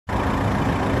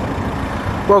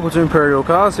Welcome to Imperial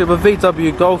Cars. We have a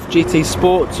VW Golf GT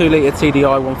Sport 2 litre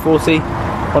TDI 140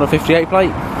 on a 58 plate.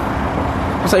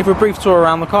 I'll take you for a brief tour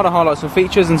around the car to highlight some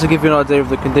features and to give you an idea of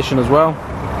the condition as well.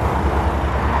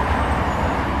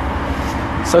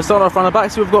 So starting off front and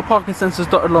back, so we've got parking sensors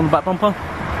dotted along the back bumper.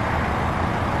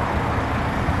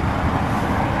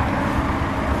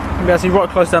 You can see right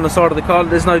close down the side of the car,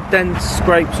 there's no dents,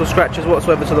 scrapes or scratches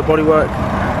whatsoever to the bodywork.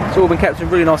 It's all been kept in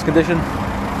really nice condition.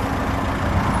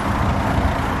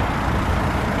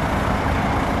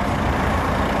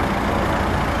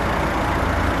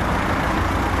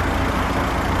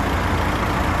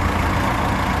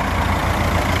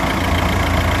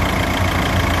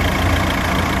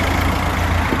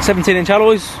 .17-inch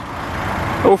alloys,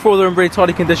 all four of them in really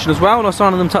tidy condition as well, no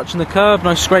sign of them touching the curb,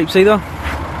 no scrapes either.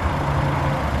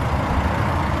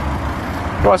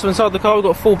 Right, so inside the car we've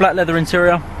got a full black leather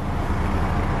interior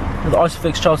with the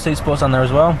Isofix child seat spots on there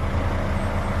as well.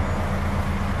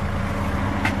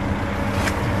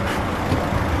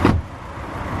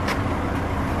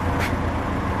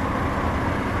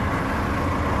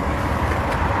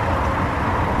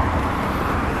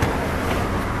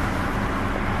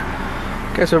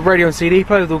 Okay, so radio and CD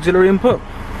player with auxiliary input,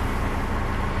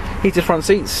 heated front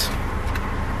seats,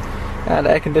 and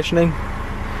air conditioning,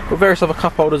 with various other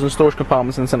cup holders and storage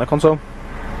compartments in the centre console.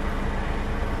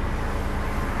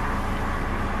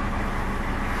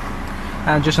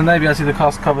 And just a note, I see the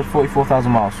car's covered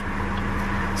 44,000 miles.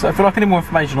 So if you'd like any more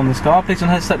information on this car, please don't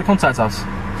hesitate to contact us.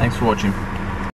 Thanks for watching.